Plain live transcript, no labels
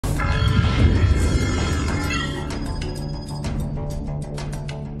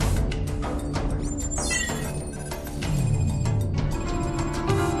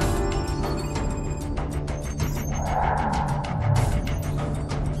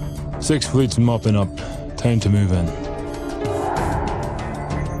6 fleets mopping up. Time to move in.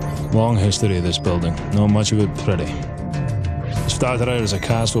 Long history of this building. Not much of it pretty. It started out as a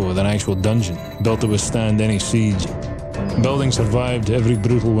castle with an actual dungeon, built to withstand any siege. The building survived every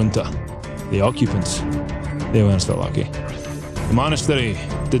brutal winter. The occupants, they weren't so lucky. The monastery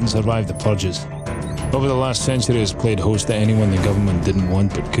didn't survive the purges. Over the last century, it's played host to anyone the government didn't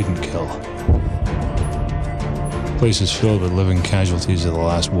want but couldn't kill. The place is filled with living casualties of the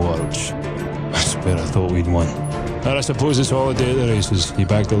last war, which I swear I thought we'd won. But I suppose it's all a day at the races. You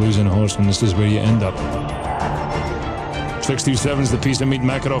back the losing horse and this is where you end up. 627's the piece of meat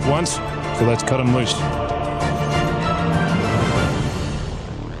Makarov wants, so let's cut him loose.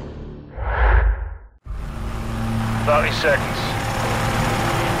 30 seconds.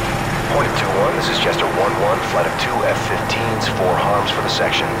 Point 2-1, this is Chester 1-1, flight of 2 F-15s, 4 harms for the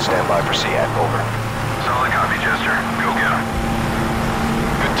section. Stand by for SEAT, over. Solid copy, Chester. Go get him.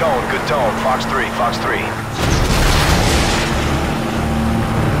 Good tone. Fox 3, Fox 3.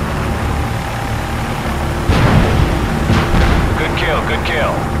 Good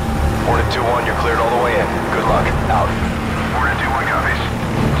kill. Hornet 2-1, you're cleared all the way in. Good luck. Out. Hornet 2-1 copies.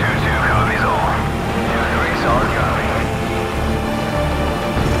 2-2 copies all. 2-3 solid copy.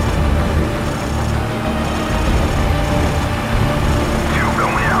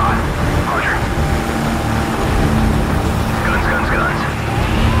 Going out. Roger. Guns. Guns.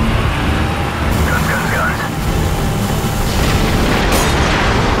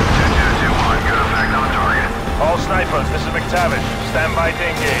 2-2-2-1, good effect on target. All snipers, this is McTavish. Stand by to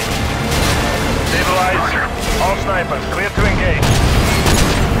engage. Stabilize. Roger. All snipers, clear to engage.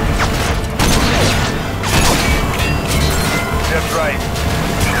 Just right.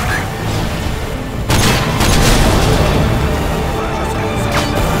 Shifting.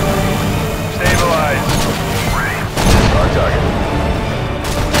 Stabilize. Ready. On target.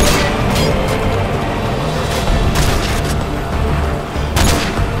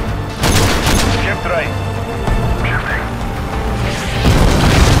 Shift right. Shifting.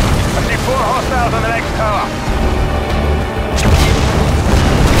 I see 4 hostiles on the next tower.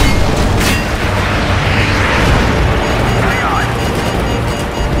 Hang on.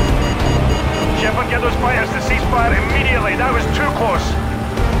 Shepard, get those fighters to cease fire immediately. That was too close.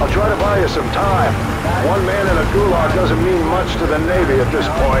 I'll try to buy you some time. One man in a Gulag doesn't mean much to the Navy at this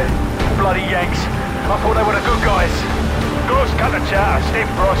point. Bloody Yanks. I thought they were the good guys. Ghost, cut the chatter. Stay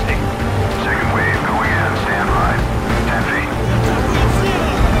frosty. Second wave going in. Stand by. 10 feet.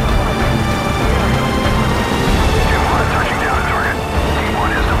 2-1 touching down at target. T1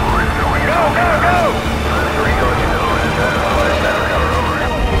 is deployed. Going in. Go! 5-3 going into over.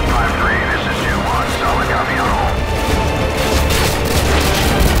 5-3, this is 2-1. Solid copy on all.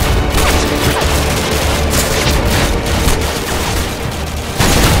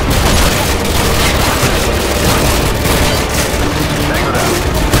 Tango down.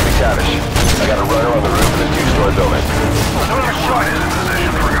 McTavish, I got a runner on the roof of the 2-story building. Another shot. Is in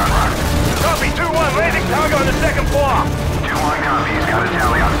position for gun run. Copy 2-1. Raising target on the second floor. 2-1 copy. He's got a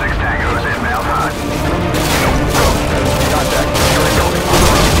tally on 6 tangos. Inbound hot. Contact. Story building. On the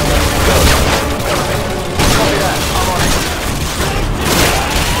roof. Go. Copy that. I'm on it.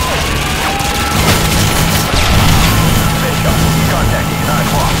 Headshot. Contacting. 9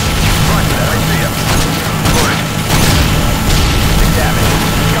 o'clock. Roger that. I see him. Good. McTavish.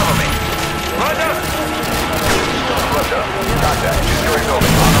 Cover me. Roger. Left up. Contact. 2-story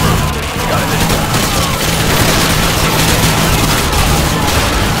building. On the roof. Got it.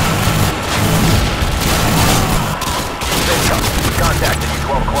 Contact at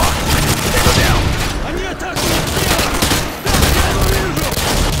 12 o'clock. Tango down.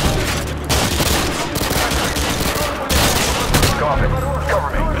 Coffin, cover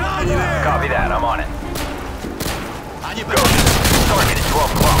me. Copy that, I'm on it. Go. Target at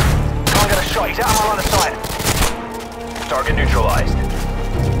 12 o'clock. Khan got a shot, he's out on my line of sight. Target neutralized.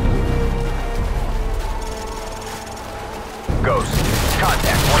 Ghost.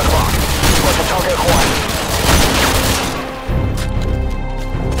 Contact, 1 o'clock. What's the target acquired?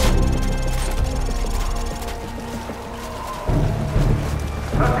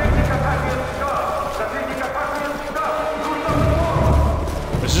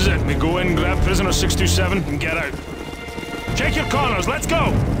 This is it. We go in, grab prisoner 627, and get out. Check your corners. Let's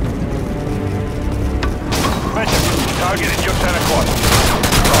go! Bishop, target at your 10 o'clock.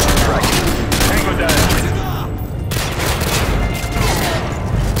 Tango down.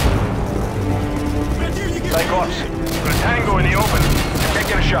 Cyclops, got a tango in the open. Can't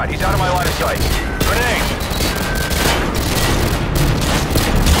get a shot, he's out of my line of sight. Grenade!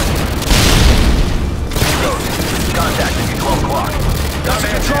 Ghost. Contact at 12 o'clock. Got a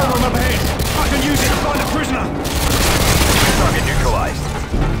man down. prisoner! Target neutralized.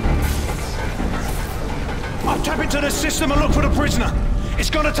 I'll tap into the system and look for the prisoner. It's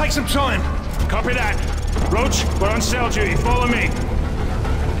gonna take some time. Copy that. Roach, we're on cell duty. Follow me.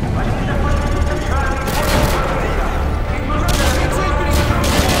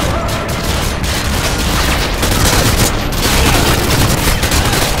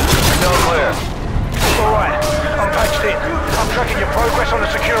 Still clear. All right, I'm patched in. I'm tracking your progress on the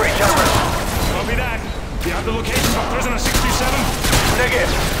security cameras. Copy that. You have the location for prisoner 67?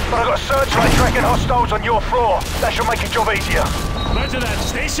 Negative, but I've got a searchlight tracking hostiles on your floor. That should make your job easier. Roger that.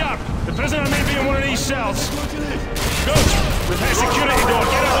 Stay sharp. The prisoner may be in one of these cells. Ghost, repair security door.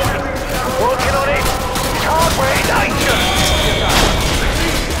 Get it open. Working on it. It's hardware in danger.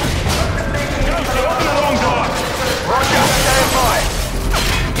 Ghost, you opened the wrong door. Roger, stand by.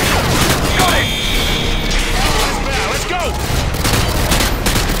 Got it. Aspyr, let's go.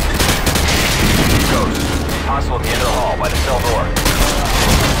 Ghost. Hostile at the end of the hall by the cell door.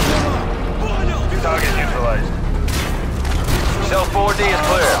 Target neutralized. Cell 4D is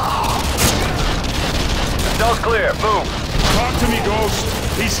clear. The cell's clear. Move. Talk to me, Ghost.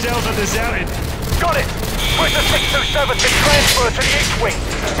 These cells are deserted. Got it. Prisoner 627 been transferred to the east wing.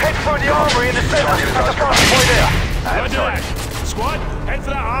 Head through the armory in the center. That's the fastest way there. Roger that. Squad, head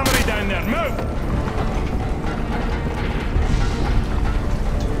for that armory down there. Move.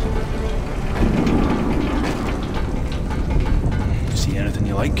 See anything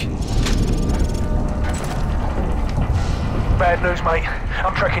you like? Bad news, mate.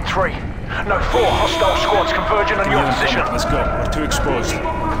 I'm tracking 3. No, 4 hostile squads converging on your position. Let's go. We're too exposed.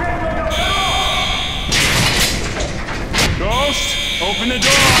 Ghost, open the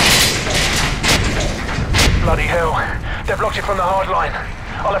door. Bloody hell. They've blocked it from the hard line.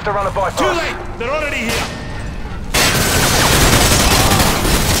 I'll have to run a bypass. Too late. They're already here.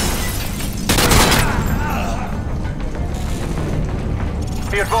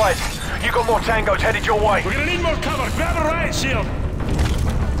 Be advised, you got more tangos headed your way. We're gonna need more cover. Grab a riot shield.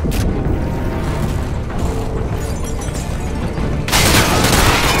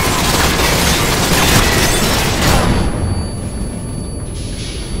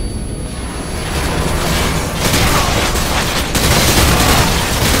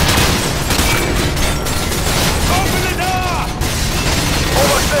 Open the door!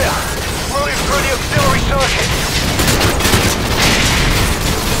 Almost there. Moving through the auxiliary circuit.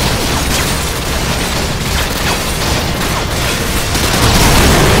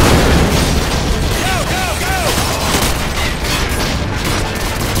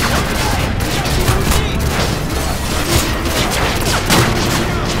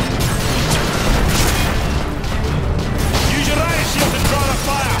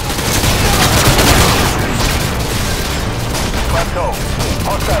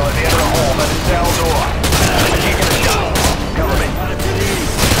 Hostile at the end of the hall by the cell door. I can't get a shot. Cover me.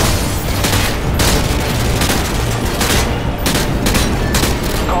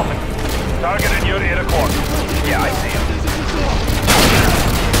 Copy. Target in your 8 o'clock. Yeah, I see him.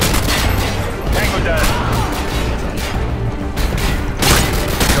 Tango down.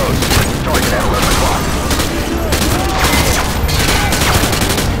 Ghost. Target at 11 o'clock.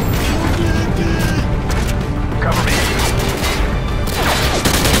 Cover me.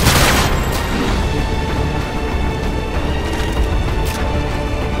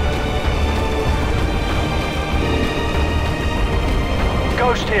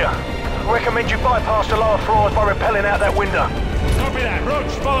 Ghost here. Recommend you bypass the lower floors by rappelling out that window. Copy that.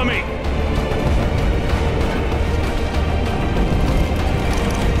 Roach, follow me.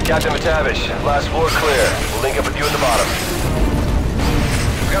 Captain McTavish, last floor clear. We'll link up with you at the bottom.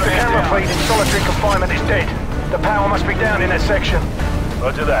 The camera feed in solitary confinement is dead. The power must be down in that section.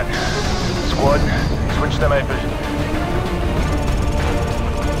 Roger that. Squad, switch to night vision.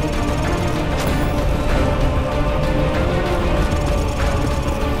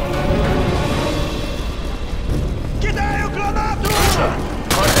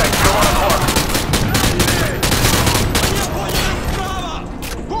 Contact, you're 1 o'clock.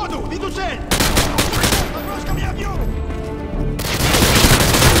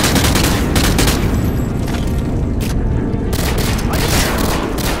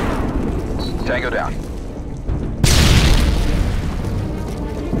 Tango down.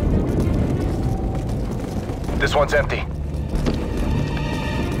 This one's empty.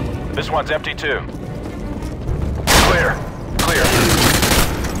 This one's empty too. Clear. Clear.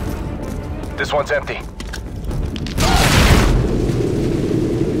 This one's empty.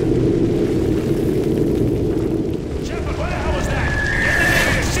 Shepard, what the hell was that? Get the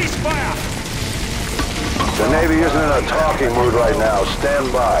Navy to cease fire! The Navy isn't in a talking mood right now.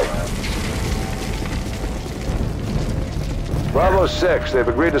 Stand by. Bravo 6, they've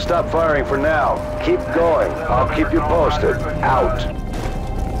agreed to stop firing for now. Keep going. I'll keep you posted. Out.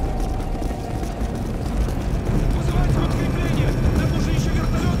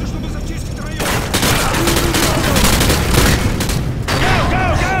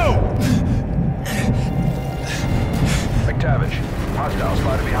 McTavish, hostile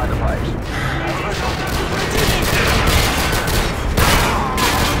spotted behind the pipes.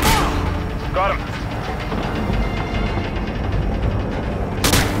 Got him.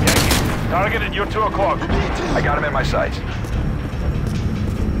 Target at your 2 o'clock. I got him in my sights.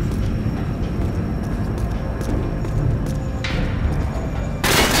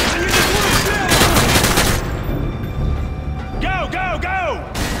 Go, go, go!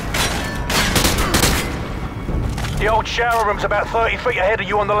 The old shower room's about 30 feet ahead of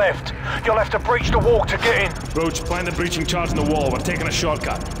you on the left. You'll have to breach the wall to get in. Roach, plant the breaching charge in the wall. We're taking a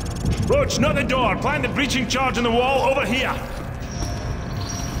shortcut. Roach, not the door. Plant the breaching charge in the wall over here.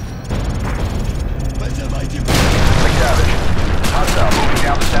 McTavish, hostile moving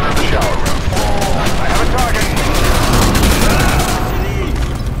down the center of the shower room. I have a target.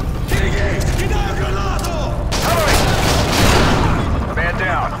 Hurry! Man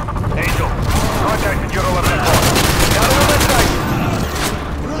down. Angel, contacted your 11 o'clock. Got him on my sight.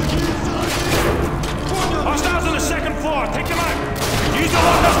 Hostiles on the second floor. Take them out. Use the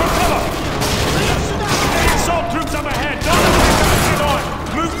lockers for cover. Any assault troops up ahead. Don't let them get on.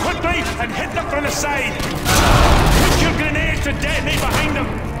 Move quickly and hit them from the side. Put your grenades to detonate behind them.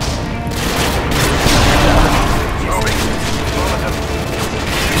 Moving.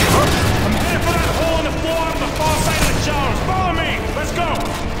 I'm headed for that hole in the floor on the far side of the showers. Follow me. Let's go.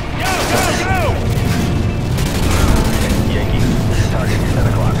 Go, go, go. Yankee, target 10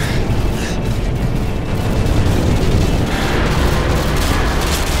 o'clock.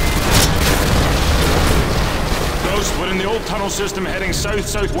 Ghost, we're in the old tunnel system heading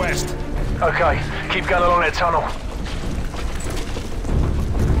south-southwest. Okay, keep going along that tunnel.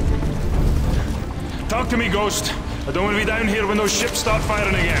 Talk to me, Ghost. I don't want to be down here when those ships start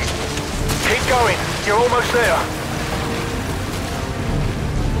firing again. Keep going. You're almost there.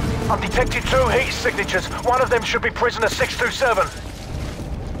 I've detected 2 heat signatures. One of them should be prisoner 627.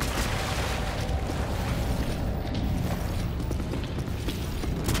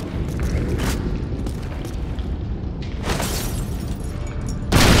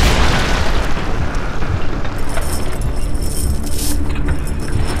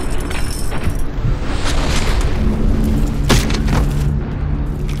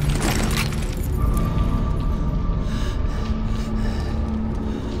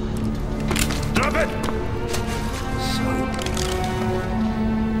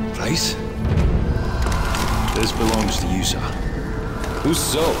 This belongs to you, sir. Who's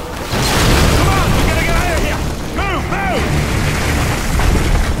so? Come on, we gotta get out of here! Move, move!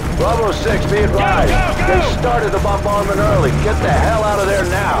 Bravo 6, be advised. Go, go, go! They started the bombardment early. Get the hell out of there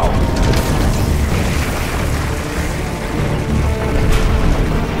now.